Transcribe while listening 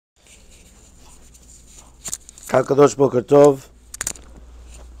Kadosh Boker Tov.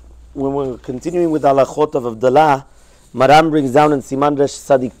 When we're continuing with the halachot of Havdala, Maram brings down in Siman Resh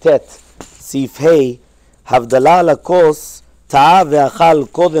Tzadik Tet, Sif Hey, Havdala lakos ta'a ve'achal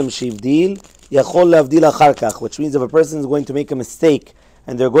kodem shivdil yachol lehavdil achar kach, which means if a person is going to make a mistake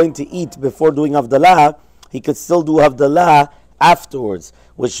and they're going to eat before doing Havdala, he could still do Havdala afterwards,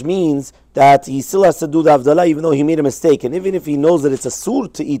 which means that he still has to do the Havdala even though he made a mistake. And even if he knows that it's a sur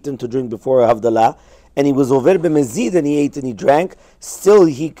to eat and to drink before Havdala, and he was over b'mezid and he ate and he drank, still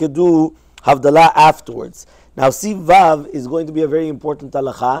he could do Havdala afterwards. Now, Siv Vav is going to be a very important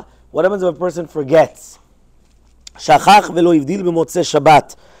halacha. What happens if a person forgets? Shachach velo ivdil b'motzei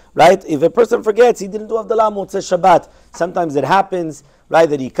Shabbat. Right? If a person forgets, he didn't do Havdala motzei Shabbat. Sometimes it happens, right,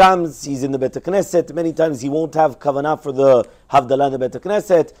 that he comes, he's in the Bet Knesset. Many times he won't have kavanah for the Havdala in the Bet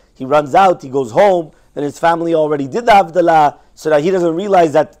Knesset. He runs out, he goes home, then his family already did the Havdala, so that he doesn't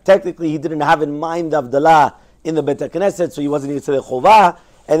realize that technically he didn't have in mind the Havdala in the Bet Knesset, so he wasn't even to the Chovah.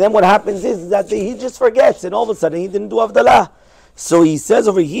 And then what happens is that he just forgets, and all of a sudden he didn't do Havdala. So he says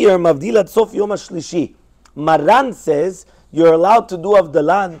over here, Mavdil at Sof Yom HaShlishi. Maran says you're allowed to do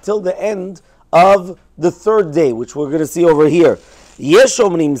Havdala until the end of the third day, which we're going to see over here. Yesh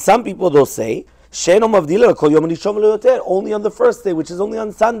omrim, some people will say, She'eno Mavdil kol Yom Rishon v'lo yoter, only on the first day, which is only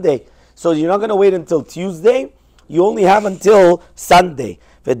on Sunday. So you're not going to wait until Tuesday. You only have until Sunday.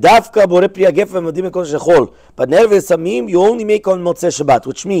 But ner v'samim you only make on Motzei Shabbat,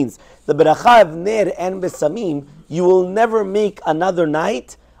 which means the beracha of ner and v'samim you will never make another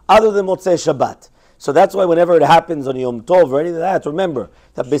night other than Motzei Shabbat. So that's why whenever it happens on Yom Tov or anything like that, remember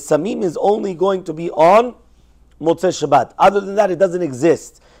that besamim is only going to be on Motzei Shabbat. Other than that, it doesn't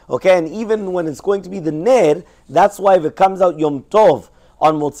exist. Okay, and even when it's going to be the ner, that's why if it comes out Yom Tov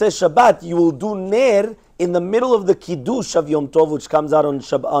on Motzei Shabbat, you will do ner in the middle of the kiddush of Yom Tov, which comes out on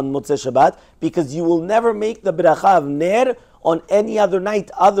Motzei Shabbat, because you will never make the beracha of ner on any other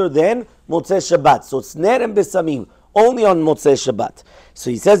night other than Motzei Shabbat. So it's ner and besamim, only on Motzei Shabbat. So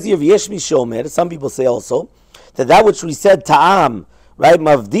he says here, v'yesh mi sheomer, some people say also, that which we said, ta'am, right,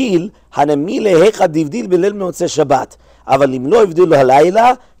 mavdil, hanami lehecha divdil b'leil Motzei Shabbat, aval im lo ivdil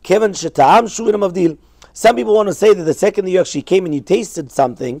halayla, kevan sheta'am shuvin mavdil. Some people want to say that the second you actually came and you tasted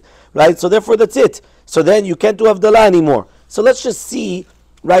something, right, so therefore that's it. So then you can't do Havdala anymore. So let's just see,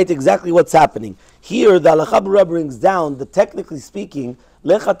 right, exactly what's happening. Here, the Halacha Berurah brings down that technically speaking,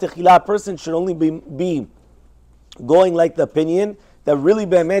 Lecha Techila, a person should only be going like the opinion that really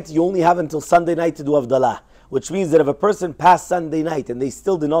be'emet you only have until Sunday night to do Havdala. Which means that if a person passed Sunday night and they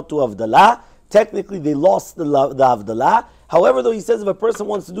still did not do Havdala, technically they lost the Havdala. However, though, he says if a person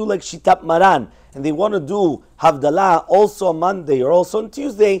wants to do like Shitat Maran, and they want to do Havdala also on Monday or also on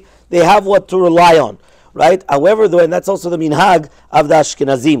Tuesday, they have what to rely on, right? However, though, and that's also the minhag of the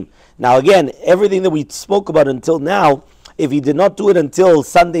Ashkenazim. Now again, everything that we spoke about until now, if he did not do it until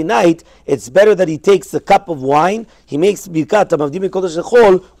Sunday night, it's better that he takes a cup of wine, he makes Birkat HaMavdim Kodesh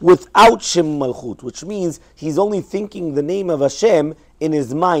Echol without Shem Malchut, which means he's only thinking the name of Hashem in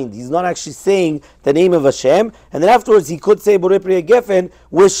his mind. He's not actually saying the name of Hashem. And then afterwards he could say Borei Pri Gefen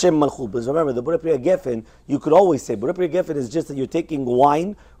with Shem Malchut. But remember, the Borei Pri Gefen, you could always say. Borei Pri Gefen is just that you're taking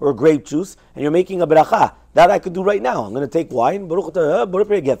wine or grape juice and you're making a beracha. That I could do right now. I'm going to take wine, Borei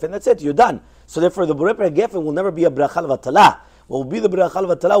Pri Gefen, that's it, you're done. So therefore the Borei Pri Gefen will never be a beracha l'vatala. What will be the beracha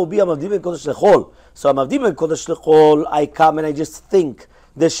l'vatala will be a Mavdim Kodesh Lechol. So a Mavdim Kodesh Lechol, I come and I just think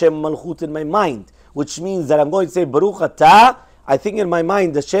the Shem Malchut in my mind, which means that I'm going to say Baruch Atah, I think in my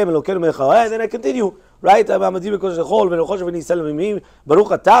mind the Shem Elokeinu Melech Haolam, and then I continue, right? Baruch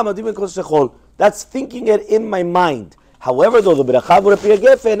Atah, that's thinking it in my mind. However, though the beracha Borei Pri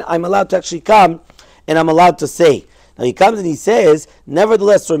Gefen, I'm allowed to actually come and I'm allowed to say. Now he comes and he says,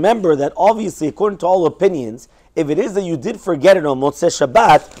 nevertheless, remember that obviously, according to all opinions, if it is that you did forget it on Motzei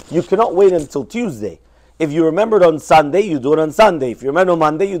Shabbat, you cannot wait until Tuesday. If you remembered on Sunday, you do it on Sunday. If you remember on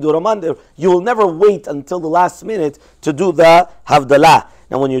Monday, you do it on Monday. You will never wait until the last minute to do the Havdalah.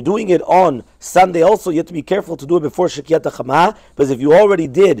 Now, when you're doing it on Sunday also, you have to be careful to do it before Shekiyat HaChamah, because if you already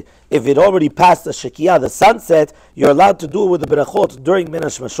did, if it already passed the Shekiyah, the sunset, you're allowed to do it with the Berachot during Ben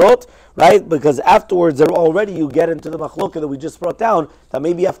HaShmashot, right? Because afterwards, already you get into the Machloka that we just brought down, that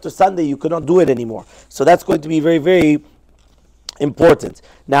maybe after Sunday you cannot do it anymore. So that's going to be very, very important.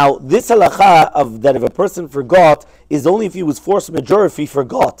 Now, this halacha of that if a person forgot is only if he was force majeure if he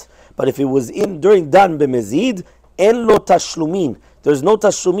forgot. But if it was during Dan b'mezid, en lo tashlumin. There's no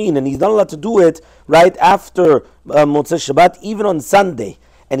tashlumin, and he's not allowed to do it right after Motzei Shabbat, even on Sunday.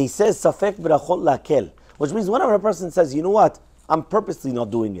 And he says safek berachot lakel, which means whenever a person says, you know what, I'm purposely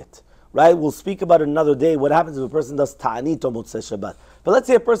not doing it. right? We'll speak about it another day. What happens if a person does ta'anit on Motzei Shabbat? But let's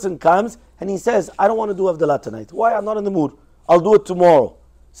say a person comes and he says, I don't want to do Havdalah tonight. Why? I'm not in the mood. I'll do it tomorrow.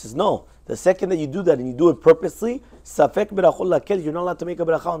 He says, no. The second that you do that and you do it purposely, safek berachol lakel, you're not allowed to make a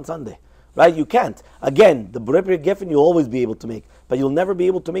beracha on Sunday. Right? You can't. Again, the Borei Geffen you'll always be able to make, but you'll never be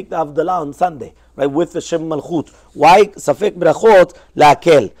able to make the Havdalah on Sunday, right? With the Shem Malchut. Why? Safek berachot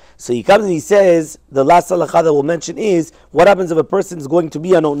lakel. So he comes and he says, the last halakha that we'll mention is, what happens if a person is going to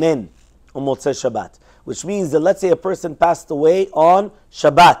be an onen on Motzei Shabbat? Which means that let's say a person passed away on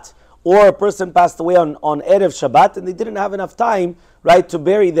Shabbat, or a person passed away on Erev Shabbat, and they didn't have enough time, right, to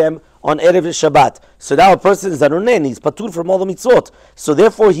bury them on Erev Shabbat. So now a person is an onen, he's patur from all the mitzvot. So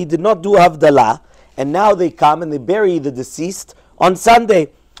therefore he did not do Havdalah, and now they come and they bury the deceased on Sunday.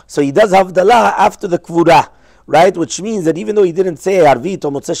 So he does Havdalah after the Kvura, right? Which means that even though he didn't say Arvit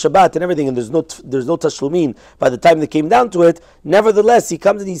or Motzei Shabbat and everything, and there's no Tashlumin by the time they came down to it, nevertheless he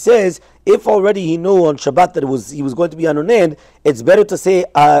comes and he says, if already he knew on Shabbat that he was going to be an onen, it's better to say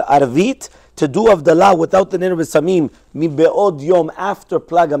Arvit, to do Havdalah without the Ner B'Samim, mi be'od yom, after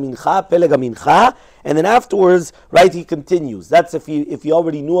Plag HaMincha, Peleg HaMincha, and then afterwards, right, he continues. That's if he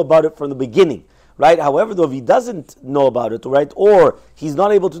already knew about it from the beginning, right? However, though, if he doesn't know about it, right, or he's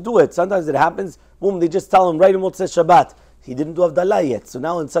not able to do it, sometimes it happens, boom, they just tell him, right in Motzei Shabbat. He didn't do Havdalah yet. So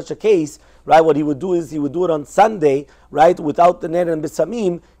now in such a case, right, what he would do is he would do it on Sunday, right, without the Ner and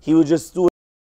B'Samim, he would just do it